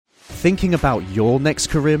thinking about your next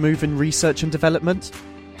career move in research and development?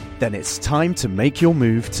 Then it's time to make your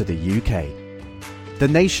move to the UK. The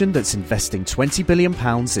nation that's investing £20 billion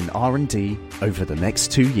in R&D over the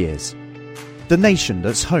next 2 years. The nation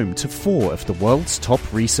that's home to 4 of the world's top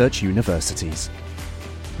research universities.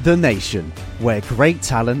 The nation where great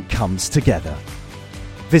talent comes together.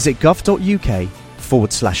 Visit gov.uk/great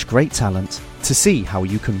talent to see how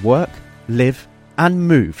you can work, live and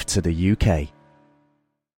move to the UK.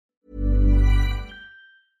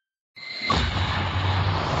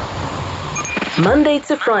 Monday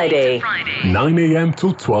to Friday, 9 a.m.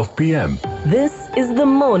 till 12 p.m. This is the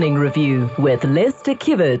Morning Review with Lester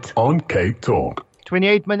Kibbert on Cape Talk.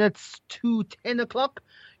 28 minutes to 10 o'clock.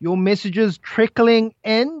 Your messages trickling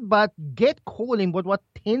in, but get calling. But what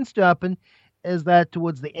tends to happen is that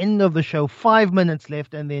towards the end of the show, 5 minutes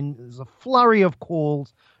left, and then there's a flurry of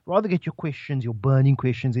calls. Rather get your questions, your burning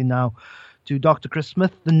questions in now to Dr. Chris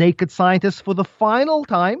Smith, the Naked Scientist, for the final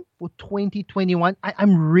time for 2021.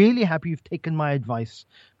 I'm really happy you've taken my advice,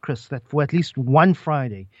 Chris, that for at least one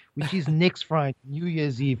Friday, which is next Friday, New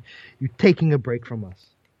Year's Eve, you're taking a break from us.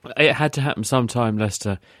 It had to happen sometime,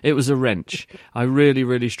 Lester. It was a wrench. I really,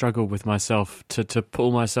 really struggled with myself to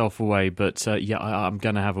pull myself away, but I'm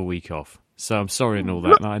going to have a week off. So I'm sorry and all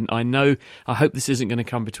that. And I hope this isn't going to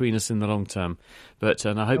come between us in the long term,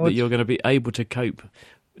 and I hope that you're going to be able to cope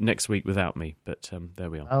next week without me. But there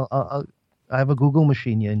we are. I have a Google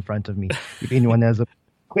machine here in front of me if anyone has a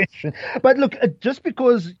question. But look, just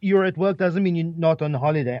because you're at work doesn't mean you're not on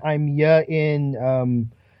holiday. I'm here in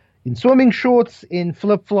swimming shorts, in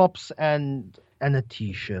flip-flops, and a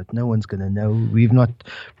T-shirt. No one's going to know. We've not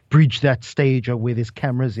breached that stage of where there's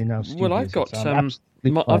cameras in our studios.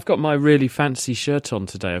 Well, I've got my really fancy shirt on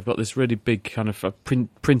today. I've got this really big kind of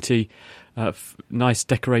printy, nice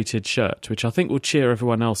decorated shirt, which I think will cheer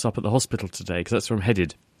everyone else up at the hospital today, because that's where I'm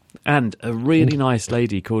headed. And a really nice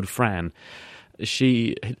lady called Fran,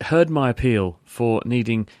 she heard my appeal for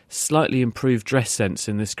needing slightly improved dress sense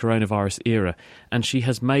in this coronavirus era, and she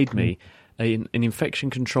has made me an infection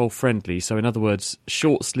control friendly, so in other words,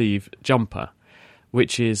 short sleeve jumper, or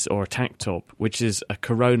a tank top, which is a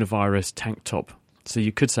coronavirus tank top. So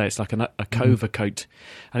you could say it's like a coat,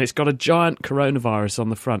 and it's got a giant coronavirus on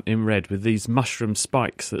the front in red with these mushroom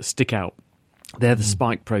spikes that stick out. They're the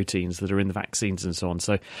spike proteins that are in the vaccines and so on.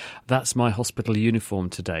 So that's my hospital uniform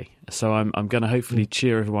today. So I'm going to hopefully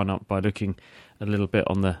cheer everyone up by looking a little bit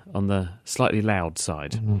on the slightly loud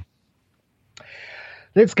side. Mm-hmm.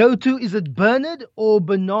 Let's go to, is it Bernard or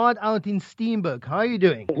Bernard out in Steenberg? How are you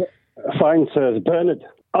doing? Fine, sir. It's Bernard.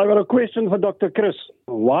 I've got a question for Dr. Chris.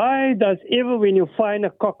 Why does ever when you find a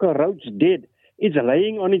cockroach dead, it's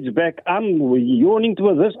laying on its back? I'm yawning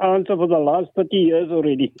to this answer for the last 30 years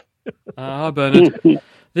already. Hi, Bernard.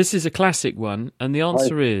 This is a classic one, and the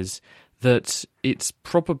answer is that it's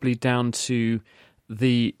probably down to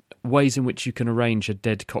the ways in which you can arrange a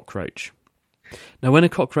dead cockroach. Now, when a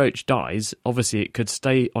cockroach dies, obviously it could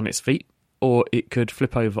stay on its feet, or it could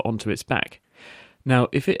flip over onto its back. Now,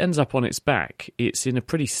 if it ends up on its back, it's in a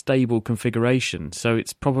pretty stable configuration, so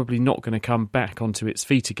it's probably not going to come back onto its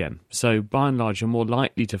feet again. So, by and large, you're more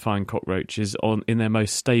likely to find cockroaches in their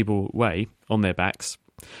most stable way, on their backs.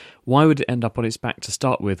 Why would it end up on its back to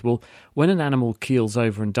start with? Well, when an animal keels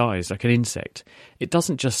over and dies, like an insect, it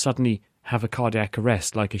doesn't just suddenly have a cardiac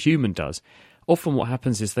arrest like a human does. Often what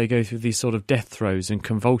happens is they go through these sort of death throes and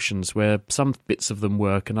convulsions where some bits of them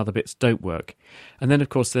work and other bits don't work. And then, of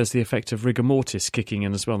course, there's the effect of rigor mortis kicking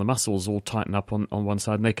in as well. The muscles all tighten up on one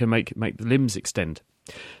side and they can make the limbs extend.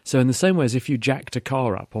 So in the same way as if you jacked a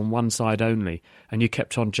car up on one side only and you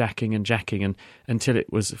kept on jacking and until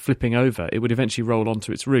it was flipping over, it would eventually roll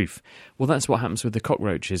onto its roof. Well, that's what happens with the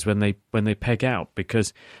cockroaches when they peg out,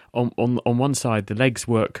 because on one side the legs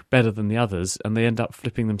work better than the others and they end up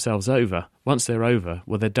flipping themselves over. Once they're over,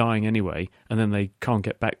 well, they're dying anyway, and then they can't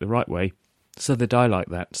get back the right way. So they die like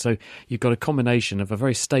that. So you've got a combination of a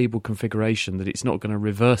very stable configuration that it's not going to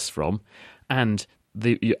reverse from, and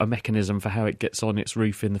a mechanism for how it gets on its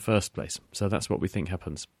roof in the first place. So that's what we think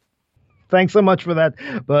happens. Thanks so much for that,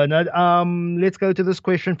 Bernard. Let's go to this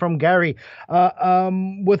question from Gary.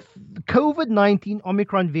 With COVID-19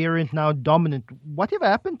 Omicron variant now dominant, whatever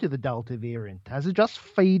happened to the Delta variant? Has it just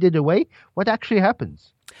faded away? What actually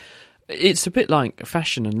happens? It's a bit like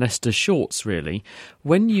fashion and Leicester shorts, really.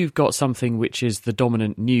 When you've got something which is the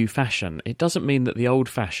dominant new fashion, it doesn't mean that the old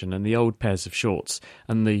fashion and the old pairs of shorts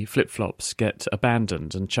and the flip-flops get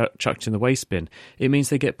abandoned and chucked in the waste bin. It means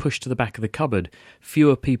they get pushed to the back of the cupboard.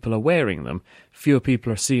 Fewer people are wearing them, fewer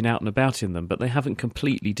people are seen out and about in them, but they haven't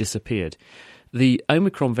completely disappeared. The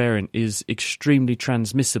Omicron variant is extremely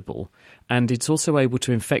transmissible, And it's also able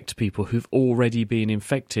to infect people who've already been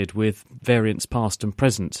infected with variants past and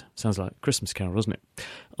present. Sounds like Christmas Carol, doesn't it?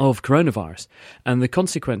 Of coronavirus. And the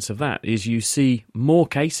consequence of that is you see more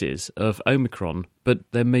cases of Omicron, but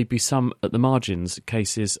there may be some at the margins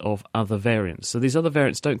cases of other variants. So these other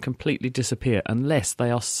variants don't completely disappear unless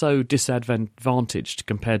they are so disadvantaged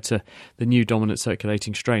compared to the new dominant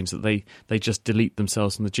circulating strains that they just delete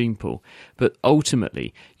themselves from the gene pool. But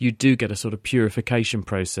ultimately, you do get a sort of purification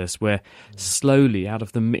process where slowly out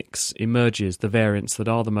of the mix emerges the variants that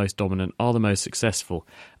are the most dominant, are the most successful,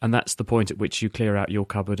 and that's the point at which you clear out your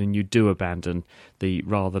cupboard and you do abandon the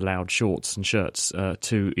rather loud shorts and shirts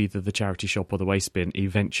to either the charity shop or the waste bin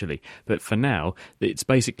eventually. But for now, it's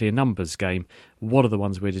basically a numbers game. What are the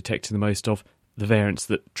ones we're detecting the most of? The variants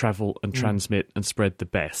that travel and transmit and spread the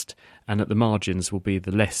best. And at the margins will be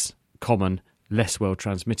the less common, less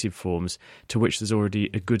well-transmitted forms to which there's already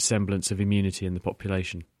a good semblance of immunity in the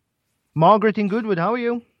population. Margaret in Goodwood, how are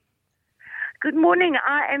you? Good morning.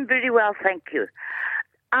 I am very well, thank you.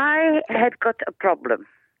 I have got a problem.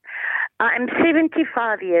 I'm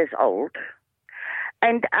 75 years old,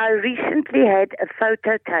 and I recently had a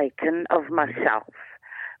photo taken of myself,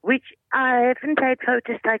 which I haven't had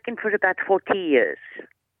photos taken for about 40 years.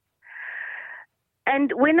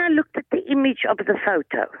 And when I looked at the image of the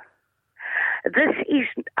photo, this is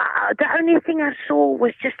the only thing I saw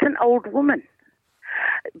was just an old woman.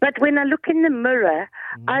 But when I look in the mirror,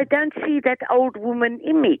 I don't see that old woman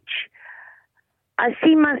image. I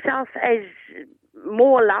see myself as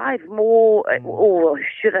more alive, more, or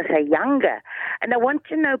should I say younger. And I want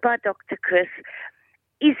to know about Dr. Chris,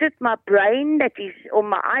 is it my brain that is, or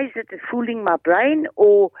my eyes that are fooling my brain,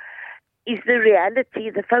 or is the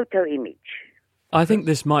reality the photo image? I think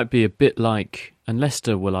this might be a bit like, and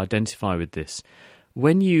Lester will identify with this,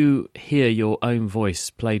 when you hear your own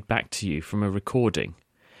voice played back to you from a recording,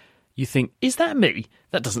 you think, is that me?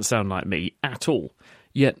 That doesn't sound like me at all.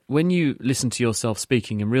 Yet when you listen to yourself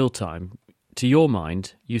speaking in real time, to your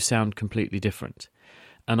mind, you sound completely different.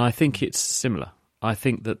 And I think it's similar. I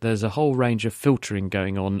think that there's a whole range of filtering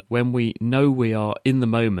going on. When we know we are in the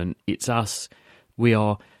moment, it's us, we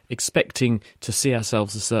are expecting to see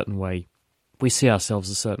ourselves a certain way. We see ourselves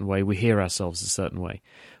a certain way, we hear ourselves a certain way.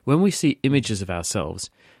 When we see images of ourselves,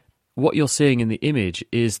 what you're seeing in the image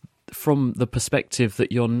is from the perspective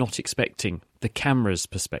that you're not expecting, the camera's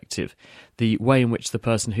perspective, the way in which the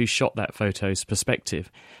person who shot that photo's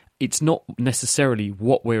perspective. It's not necessarily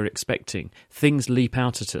what we're expecting. Things leap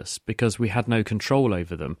out at us because we had no control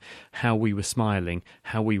over them, how we were smiling,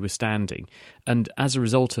 how we were standing. And as a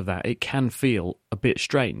result of that, it can feel a bit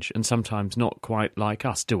strange and sometimes not quite like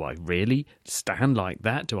us. Do I really stand like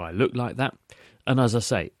that? Do I look like that? And as I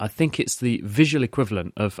say, I think it's the visual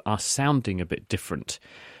equivalent of us sounding a bit different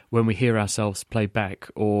when we hear ourselves play back,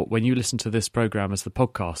 or when you listen to this programme as the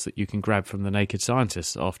podcast that you can grab from the Naked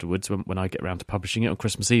Scientists afterwards when I get around to publishing it on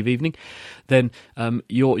Christmas Eve evening, then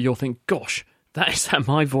you'll think, gosh, is that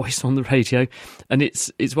my voice on the radio? And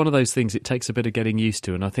it's one of those things, it takes a bit of getting used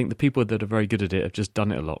to, and I think the people that are very good at it have just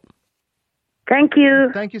done it a lot. Thank you.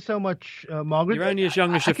 Thank you so much, Margaret. You're only as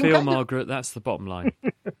young as you feel, Margaret. That's the bottom line.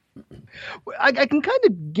 I can kind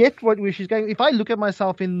of get where she's going. If I look at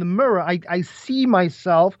myself in the mirror, I see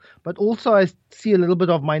myself, but also I see a little bit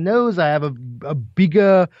of my nose. I have a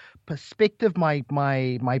bigger perspective. My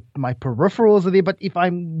peripherals are there. But if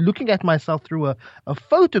I'm looking at myself through a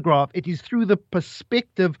photograph, it is through the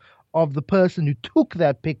perspective of the person who took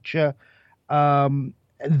that picture.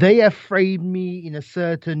 They have framed me in a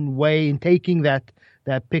certain way in taking that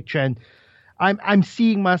picture, and I'm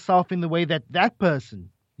seeing myself in the way that person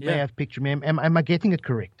may have pictured me. Am I getting it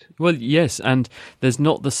correct? Well, yes, and there's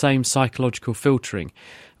not the same psychological filtering.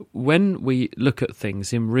 When we look at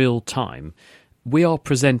things in real time, we are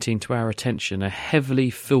presenting to our attention a heavily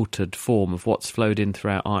filtered form of what's flowed in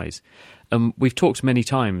through our eyes. We've talked many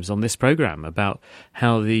times on this programme about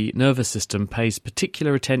how the nervous system pays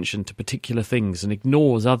particular attention to particular things and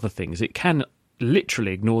ignores other things. It can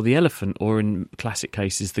literally ignore the elephant, or in classic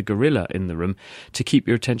cases the gorilla in the room, to keep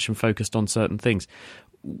your attention focused on certain things.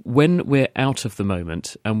 When we're out of the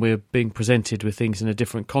moment and we're being presented with things in a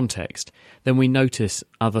different context, then we notice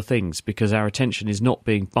other things because our attention is not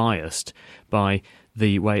being biased by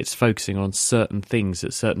the way it's focusing on certain things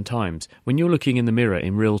at certain times. When you're looking in the mirror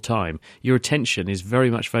in real time, your attention is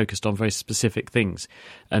very much focused on very specific things.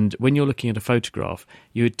 And when you're looking at a photograph,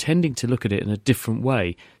 you're tending to look at it in a different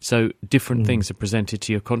way. So different things are presented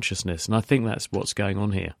to your consciousness. And I think that's what's going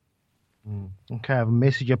on here. Okay, I have a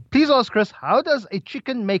message here. Please ask Chris, how does a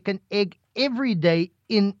chicken make an egg every day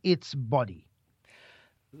in its body?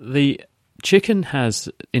 The chicken has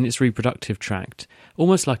in its reproductive tract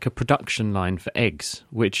almost like a production line for eggs,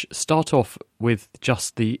 which start off with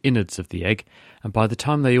just the innards of the egg, and by the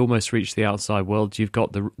time they almost reach the outside world, you've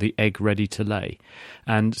got the egg ready to lay.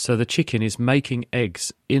 And so the chicken is making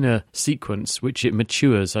eggs in a sequence which it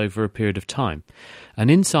matures over a period of time. And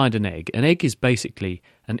inside an egg is basically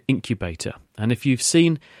an incubator. And if you've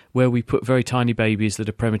seen where we put very tiny babies that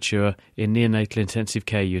are premature in neonatal intensive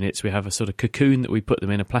care units, we have a sort of cocoon that we put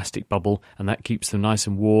them in a plastic bubble, and that keeps them nice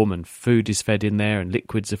and warm, and food is fed in there, and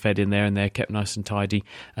liquids are fed in there, and they're kept nice and tidy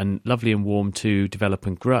and lovely and warm to develop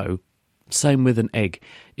and grow. Same with an egg.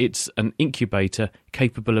 It's an incubator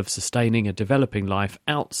capable of sustaining a developing life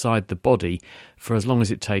outside the body for as long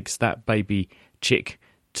as it takes that baby chick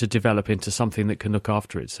to develop into something that can look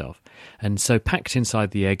after itself. And so packed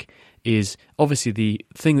inside the egg is obviously the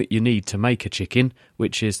thing that you need to make a chicken,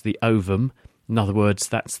 which is the ovum. In other words,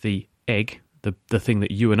 that's the egg, the thing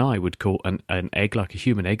that you and I would call an egg, like a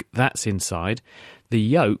human egg. That's inside. The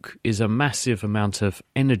yolk is a massive amount of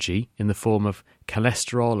energy in the form of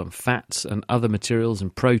cholesterol and fats and other materials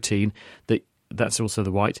and protein, that's also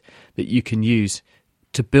the white, that you can use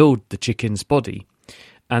to build the chicken's body.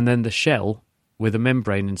 And then the shell with a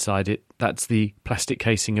membrane inside it, that's the plastic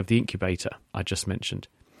casing of the incubator I just mentioned.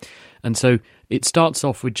 And so it starts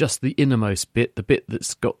off with just the innermost bit, the bit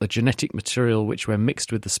that's got the genetic material which, when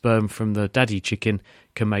mixed with the sperm from the daddy chicken,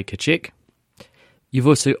 can make a chick. You've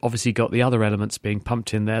also obviously got the other elements being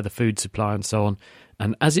pumped in there, the food supply and so on.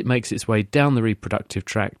 And as it makes its way down the reproductive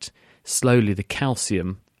tract, slowly the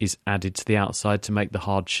calcium is added to the outside to make the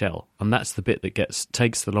hard shell. And that's the bit that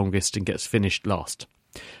takes the longest and gets finished last.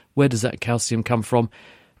 Where does that calcium come from?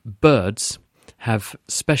 Birds have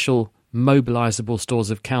special mobilizable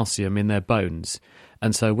stores of calcium in their bones,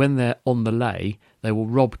 and so when they're on the lay, they will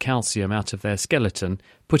rob calcium out of their skeleton,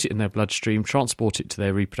 put it in their bloodstream, transport it to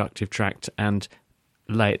their reproductive tract, and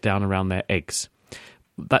lay it down around their eggs.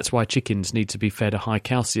 That's why chickens need to be fed a high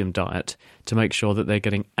calcium diet to make sure that they're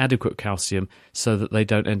getting adequate calcium so that they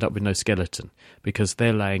don't end up with no skeleton, because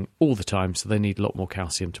they're laying all the time, so they need a lot more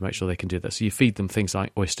calcium to make sure they can do that. So you feed them things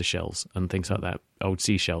like oyster shells and things like that, old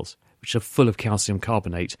seashells, which are full of calcium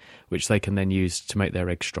carbonate, which they can then use to make their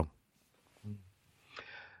eggs strong.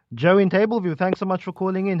 Joe in Tableview, thanks so much for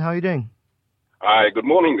calling in. How are you doing? Hi, good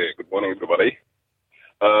morning there. Good morning, everybody.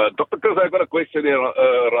 Dr. Chris, I've got a question here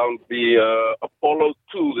around the Apollo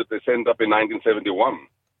 2 that they sent up in 1971.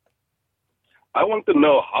 I want to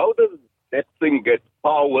know, how does that thing get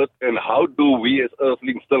powered, and how do we as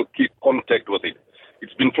Earthlings still keep contact with it?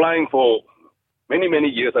 It's been flying for many, many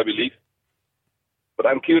years, I believe. But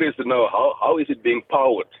I'm curious to know, how is it being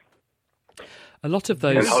powered? A lot of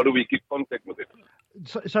those... And how do we keep contact with it?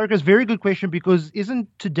 Sarika's very good question, because isn't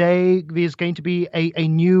today there's going to be a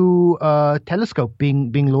new telescope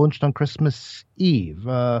being launched on Christmas Eve?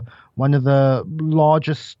 One of the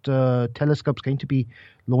largest telescopes going to be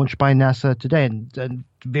launched by NASA today. And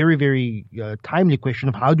very, very timely question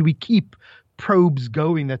of how do we keep probes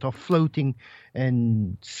going that are floating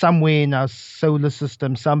and somewhere in our solar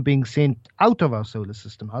system, some being sent out of our solar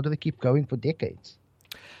system. How do they keep going for decades?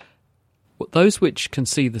 Well, those which can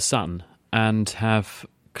see the sun and have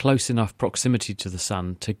close enough proximity to the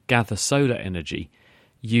sun to gather solar energy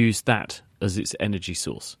use that as its energy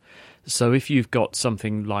source. So if you've got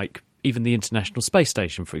something like even the International Space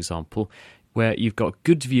Station, for example, where you've got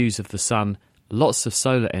good views of the sun, lots of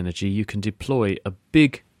solar energy, you can deploy a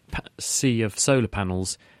big sea of solar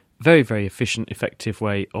panels, very, very efficient, effective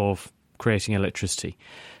way of creating electricity.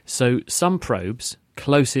 So some probes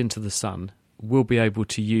close into the sun will be able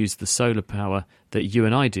to use the solar power that you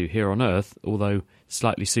and I do here on Earth, although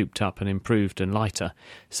slightly souped up and improved and lighter,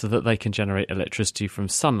 so that they can generate electricity from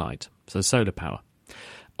sunlight, so solar power.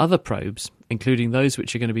 Other probes, including those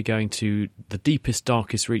which are going to be going to the deepest,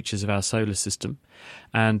 darkest reaches of our solar system,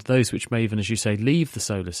 and those which may even, as you say, leave the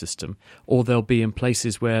solar system, or they'll be in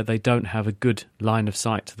places where they don't have a good line of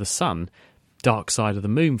sight to the sun, Dark Side of the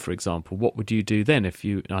Moon, for example. What would you do then if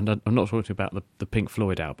you... I'm not talking about the Pink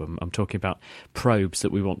Floyd album. I'm talking about probes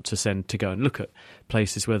that we want to send to go and look at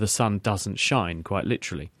places where the sun doesn't shine, quite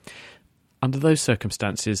literally. Under those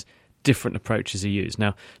circumstances, different approaches are used.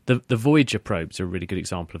 Now, the Voyager probes are a really good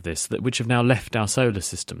example of this, which have now left our solar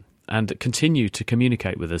system and continue to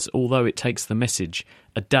communicate with us, although it takes the message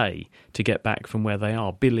a day to get back from where they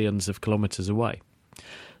are, billions of kilometres away.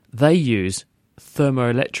 They use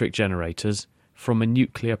thermoelectric generators from a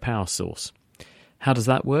nuclear power source. How does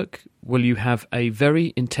that work? Well, you have a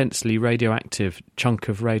very intensely radioactive chunk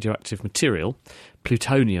of radioactive material,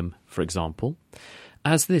 plutonium, for example.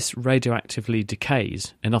 As this radioactively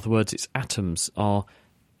decays, in other words, its atoms are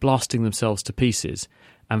blasting themselves to pieces,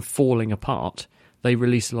 and falling apart, they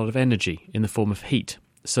release a lot of energy in the form of heat.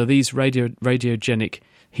 So these radiogenic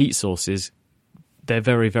heat sources, they're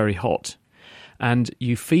very, very hot. And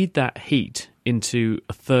you feed that heat into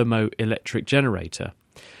a thermoelectric generator,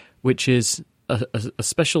 which is a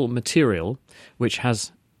special material which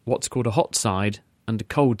has what's called a hot side and a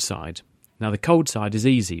cold side. Now, the cold side is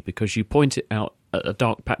easy because you point it out at a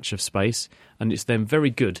dark patch of space, and it's then very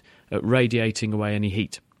good at radiating away any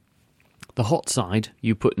heat. The hot side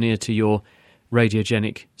you put near to your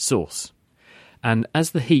radiogenic source. And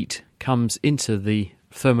as the heat comes into the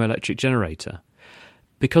thermoelectric generator,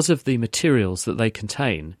 because of the materials that they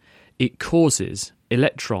contain, it causes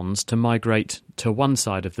electrons to migrate to one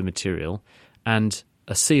side of the material, and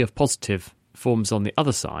a sea of positive forms on the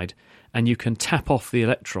other side, and you can tap off the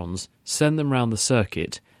electrons, send them around the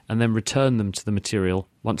circuit, and then return them to the material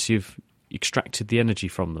once you've extracted the energy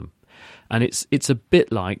from them. And it's a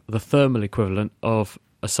bit like the thermal equivalent of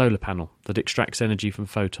a solar panel that extracts energy from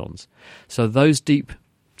photons. So those deep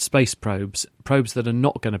space probes that are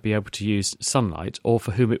not going to be able to use sunlight, or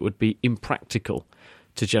for whom it would be impractical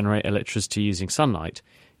to generate electricity using sunlight,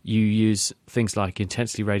 you use things like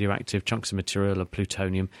intensely radioactive chunks of material of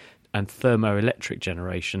plutonium and thermoelectric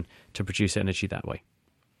generation to produce energy that way.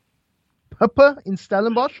 Pippa in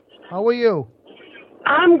Stellenbosch, how are you?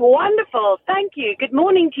 I'm wonderful, thank you. Good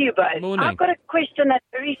morning to you both. Morning. I've got a question that's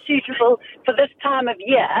very suitable for this time of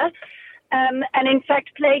year, and in fact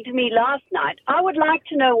plagued me last night. I would like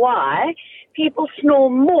to know why people snore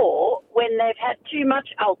more when they've had too much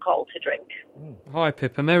alcohol to drink. Hi,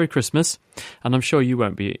 Pippa. Merry Christmas. And I'm sure you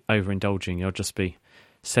won't be overindulging. You'll just be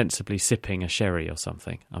sensibly sipping a sherry or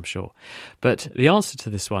something, I'm sure. But the answer to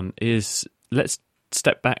this one is, let's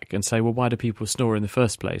step back and say, well, why do people snore in the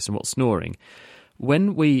first place, and what's snoring?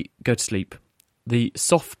 When we go to sleep, the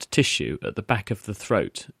soft tissue at the back of the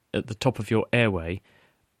throat, at the top of your airway,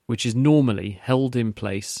 which is normally held in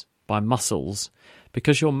place by muscles,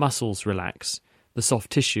 because your muscles relax, the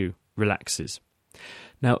soft tissue relaxes.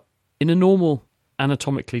 Now, in a normal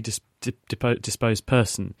anatomically disposed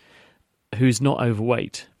person who's not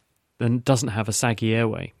overweight and doesn't have a saggy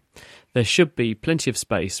airway, there should be plenty of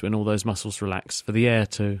space when all those muscles relax for the air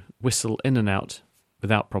to whistle in and out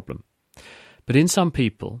without problem. But in some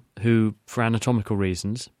people who, for anatomical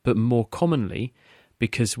reasons, but more commonly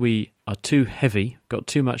because we are too heavy, got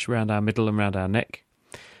too much around our middle and around our neck,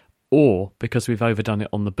 or because we've overdone it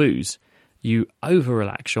on the booze, you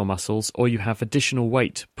over-relax your muscles, or you have additional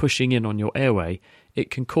weight pushing in on your airway, it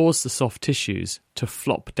can cause the soft tissues to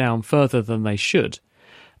flop down further than they should,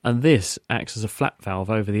 and this acts as a flap valve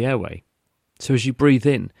over the airway. So as you breathe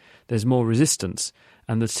in, there's more resistance,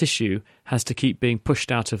 and the tissue has to keep being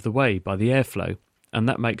pushed out of the way by the airflow, and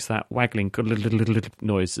that makes that waggling little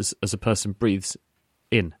noise as a person breathes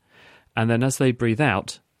in. And then as they breathe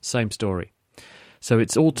out, same story. So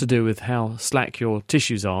it's all to do with how slack your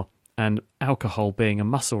tissues are, and alcohol, being a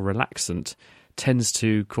muscle relaxant, tends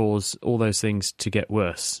to cause all those things to get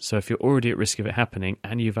worse. So if you're already at risk of it happening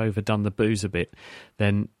and you've overdone the booze a bit,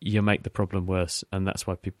 then you make the problem worse, and that's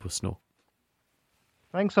why people snore.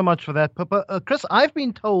 Thanks so much for that, Pippa. Chris, I've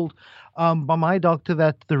been told by my doctor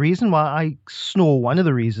that the reason why I snore, one of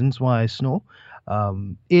the reasons why I snore,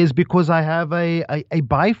 is because I have a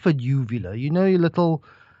bifid uvula. You know, your little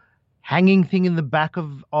hanging thing in the back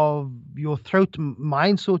of your throat.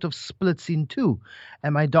 Mine sort of splits in two.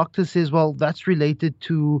 And my doctor says, well, that's related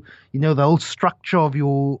to, the whole structure of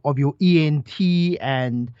your ENT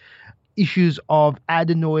and issues of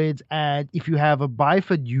adenoids. And if you have a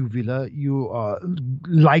bifid uvula, you are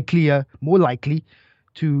more likely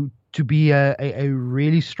to be a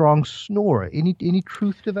really strong snorer. Any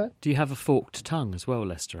truth to that? Do you have a forked tongue as well,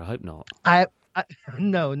 Lester? I hope not.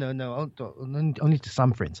 No. Only to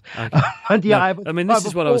some friends. Okay. But yeah, this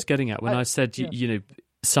is what I was getting at when I said,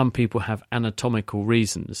 some people have anatomical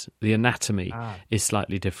reasons. The anatomy is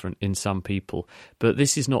slightly different in some people, but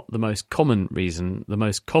this is not the most common reason. The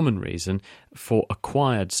most common reason for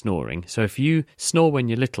acquired snoring. So if you snore when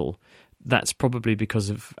you're little, that's probably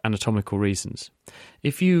because of anatomical reasons.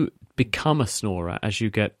 If you become a snorer as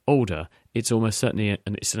you get older, it's almost certainly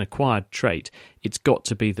it's an acquired trait. It's got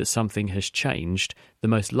to be that something has changed. The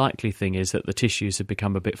most likely thing is that the tissues have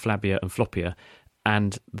become a bit flabbier and floppier,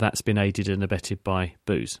 and that's been aided and abetted by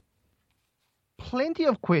booze. Plenty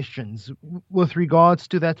of questions with regards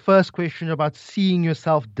to that first question about seeing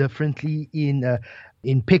yourself differently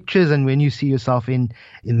in pictures and when you see yourself in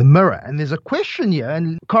the mirror. And there's a question here,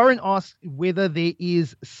 and Corin asks whether there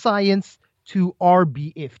is science to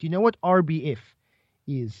RBF. Do you know what RBF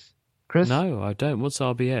is, Chris? No, I don't. What's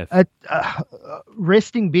RBF?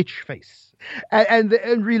 Resting bitch face. And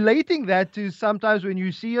relating that to sometimes when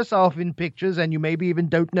you see yourself in pictures and you maybe even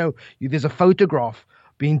don't know, there's a photograph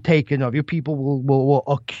being taken of you, people will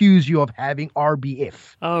accuse you of having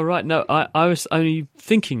RBF. Oh, right. No, I was only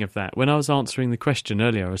thinking of that. When I was answering the question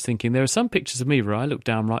earlier, I was thinking there are some pictures of me where I look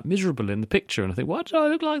downright miserable in the picture, and I think, why do I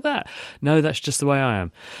look like that? No, that's just the way I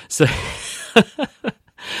am. So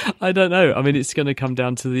I don't know. I mean, it's going to come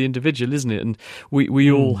down to the individual, isn't it? And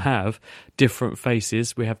we all have different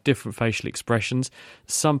faces. We have different facial expressions.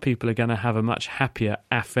 Some people are going to have a much happier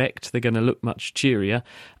affect. They're going to look much cheerier.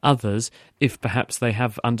 Others, if perhaps they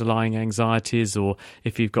have underlying anxieties, or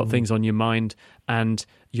if you've got things on your mind and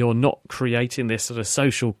you're not creating this sort of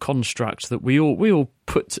social construct that we all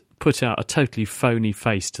put out a totally phony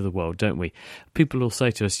face to the world, don't we? People will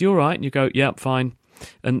say to us, "You're right," and you go, "Yep, fine."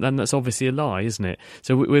 And that's obviously a lie, isn't it?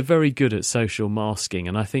 So we're very good at social masking,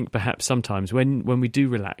 and I think perhaps sometimes when we do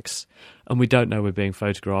relax and we don't know we're being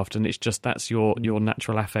photographed, and it's just that's your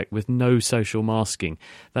natural affect with no social masking,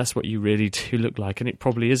 that's what you really do look like, and it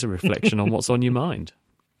probably is a reflection on what's on your mind.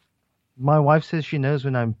 My wife says she knows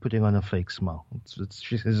when I'm putting on a fake smile.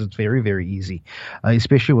 She says it's very, very easy,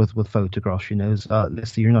 especially with photographs. She knows,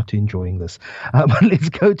 Lester, you're not enjoying this. But let's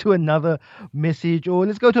go to another message, or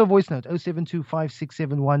let's go to a voice note,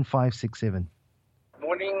 0725671567.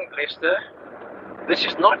 Morning, Lester. This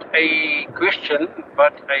is not a question,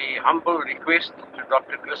 but a humble request to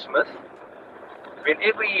Dr. Chris Smith.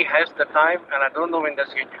 Whenever he has the time, and I don't know when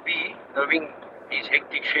that's going to be, knowing his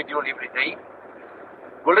hectic schedule every day,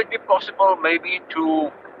 will it be possible maybe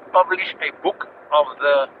to publish a book of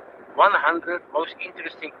the 100 most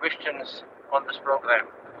interesting questions on this program?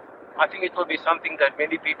 I think it will be something that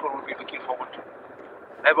many people will be looking forward to.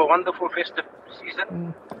 Have a wonderful festive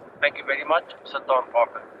season. Thank you very much, Satan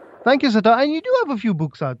Parker. Thank you, Satan. And you do have a few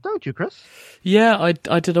books out, don't you, Chris? Yeah, I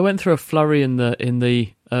did. I went through a flurry in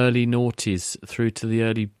the early noughties through to the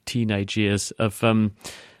early teenage years of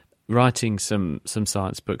writing some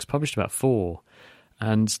science books. Published about 4.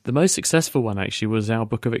 And the most successful one, actually, was our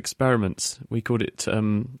book of experiments. We called it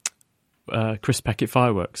Crisp Packet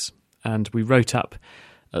Fireworks. And we wrote up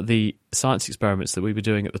the science experiments that we were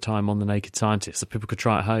doing at the time on The Naked Scientist, so people could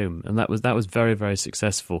try at home. And that was very, very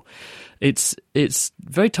successful. It's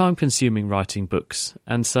very time-consuming writing books.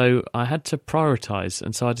 And so I had to prioritise.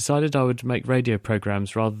 And so I decided I would make radio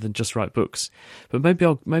programmes rather than just write books. But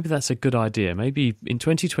maybe that's a good idea. Maybe in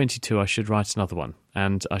 2022 I should write another one.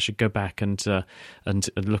 And I should go back and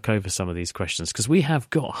look over some of these questions, because we have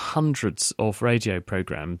got hundreds of radio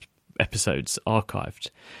programme episodes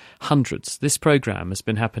archived. Hundreds. This programme has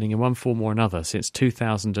been happening in one form or another since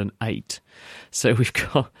 2008. So we've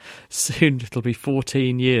got, soon it'll be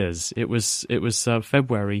 14 years. It was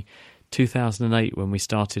February 2008 when we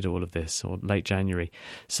started all of this, or late January.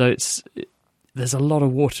 So there's a lot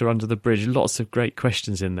of water under the bridge, lots of great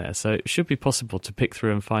questions in there. So it should be possible to pick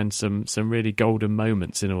through and find some really golden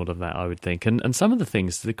moments in all of that, I would think. And some of the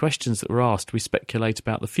things, the questions that were asked, we speculate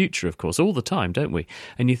about the future, of course, all the time, don't we?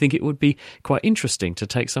 And you think it would be quite interesting to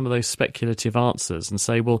take some of those speculative answers and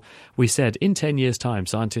say, well, we said in 10 years' time,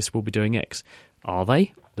 scientists will be doing X. Are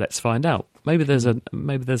they? Let's find out. Maybe there's an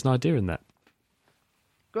idea in that.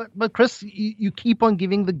 But Chris, you keep on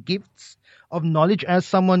giving the gifts of knowledge as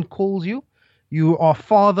someone calls you. You are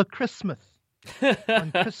Father Christmas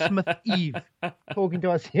on Christmas Eve, talking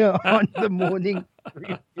to us here on the morning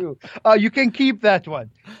review. You can keep that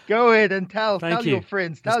one. Go ahead and tell your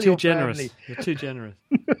friends, tell your family. You're too generous.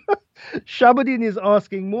 Shabadin is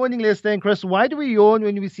asking, morning, Lester and Chris, why do we yawn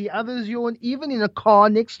when we see others yawn, even in a car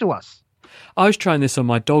next to us? I was trying this on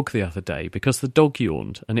my dog the other day because the dog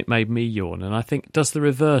yawned and it made me yawn. And I think, does the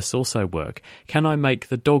reverse also work? Can I make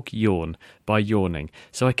the dog yawn by yawning?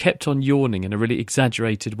 So I kept on yawning in a really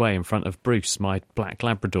exaggerated way in front of Bruce, my black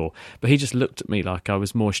Labrador. But he just looked at me like I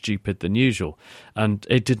was more stupid than usual. And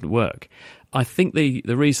it didn't work. I think the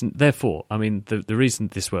reason, therefore, I mean, the reason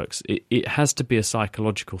this works, it has to be a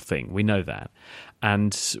psychological thing. We know that.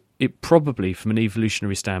 And it probably, from an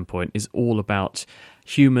evolutionary standpoint, is all about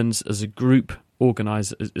humans as a group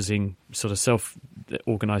organising, sort of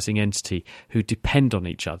self-organising entity who depend on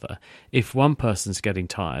each other. If one person's getting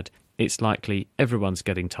tired, it's likely everyone's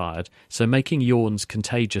getting tired. So making yawns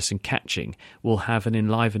contagious and catching will have an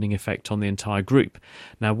enlivening effect on the entire group.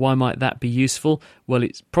 Now, why might that be useful? Well,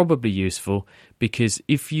 it's probably useful because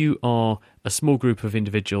if you are a small group of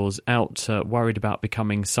individuals out worried about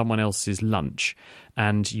becoming someone else's lunch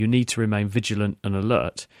and you need to remain vigilant and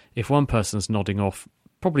alert, if one person's nodding off,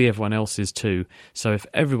 probably everyone else is too. So if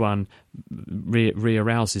everyone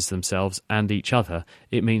re-arouses themselves and each other,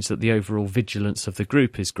 it means that the overall vigilance of the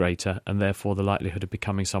group is greater, and therefore the likelihood of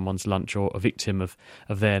becoming someone's lunch or a victim of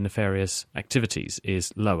their nefarious activities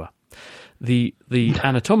is lower. The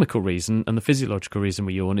anatomical reason and the physiological reason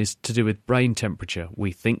we yawn is to do with brain temperature,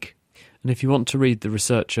 we think. And if you want to read the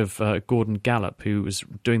research of Gordon Gallup, who was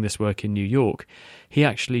doing this work in New York, he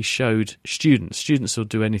actually showed students will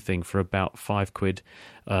do anything for about £5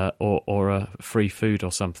 or a free food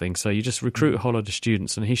or something. So you just recruit a whole lot of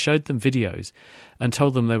students, and he showed them videos and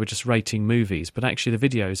told them they were just rating movies. But actually the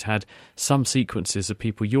videos had some sequences of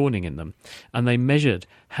people yawning in them, and they measured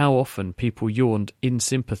how often people yawned in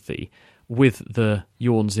sympathy with the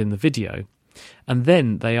yawns in the video. And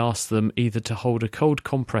then they asked them either to hold a cold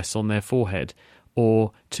compress on their forehead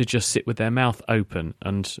or to just sit with their mouth open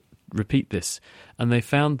and repeat this. And they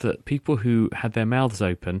found that people who had their mouths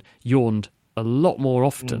open yawned a lot more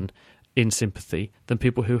often in sympathy than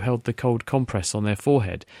people who held the cold compress on their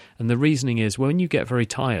forehead. And the reasoning is, when you get very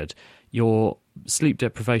tired, your sleep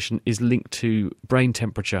deprivation is linked to brain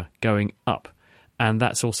temperature going up. And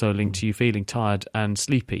that's also linked to you feeling tired and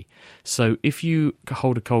sleepy. So if you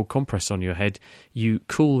hold a cold compress on your head, you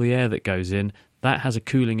cool the air that goes in. That has a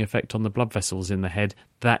cooling effect on the blood vessels in the head.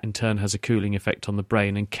 That in turn has a cooling effect on the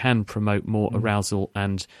brain and can promote more arousal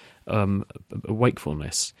and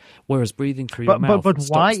wakefulness. Whereas breathing through your mouth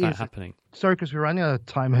stops that happening. Sorry, because we're running out of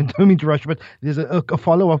time. I don't mean to rush, but there's a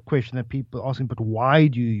follow-up question that people are asking, but why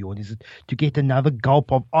do you yawn? Is it to get another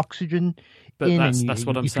gulp of oxygen? But that's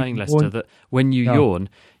what I'm saying, Lester, that when you yawn,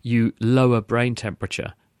 you lower brain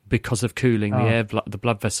temperature because of cooling the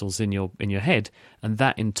blood vessels in your head, and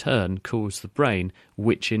that in turn cools the brain,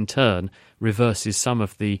 which in turn reverses some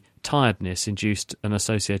of the tiredness induced and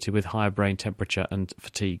associated with higher brain temperature and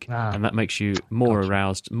fatigue. And that makes you more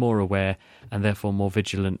aroused, more aware, and therefore more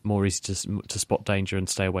vigilant, more easy to spot danger and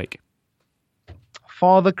stay awake.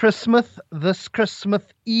 Father Chris Smith, this Christmas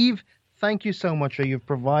Eve, thank you so much. You've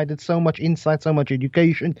provided so much insight, so much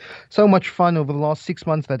education, so much fun over the last 6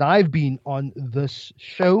 months that I've been on this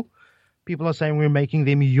show. People are saying we're making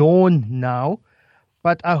them yawn now.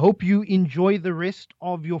 But I hope you enjoy the rest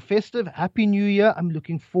of your festive. Happy New Year. I'm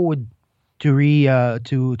looking forward to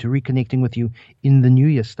reconnecting with you in the New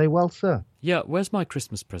Year. Stay well, sir. Yeah, where's my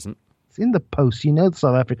Christmas present? It's in the post. You know, the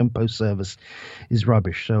South African post service is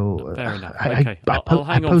rubbish. So fair enough. Okay, I'll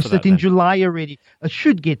hang on for that. I posted in July already. It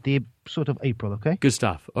should get there sort of April, okay? Good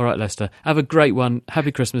stuff. All right, Lester. Have a great one.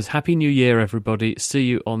 Happy Christmas. Happy New Year, everybody. See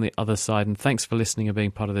you on the other side. And thanks for listening and being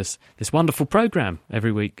part of this wonderful program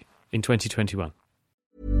every week in 2021.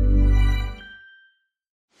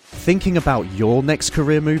 Thinking about your next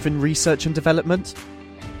career move in research and development?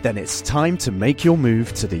 Then it's time to make your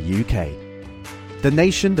move to the UK. The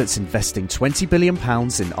nation that's investing £20 billion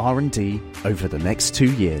in R&D over the next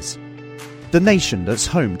 2 years. The nation that's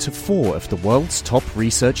home to 4 of the world's top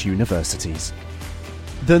research universities.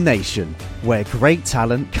 The nation where great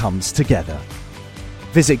talent comes together.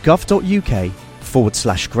 Visit gov.uk/great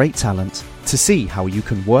talent to see how you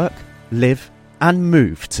can work, live and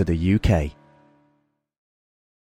move to the UK.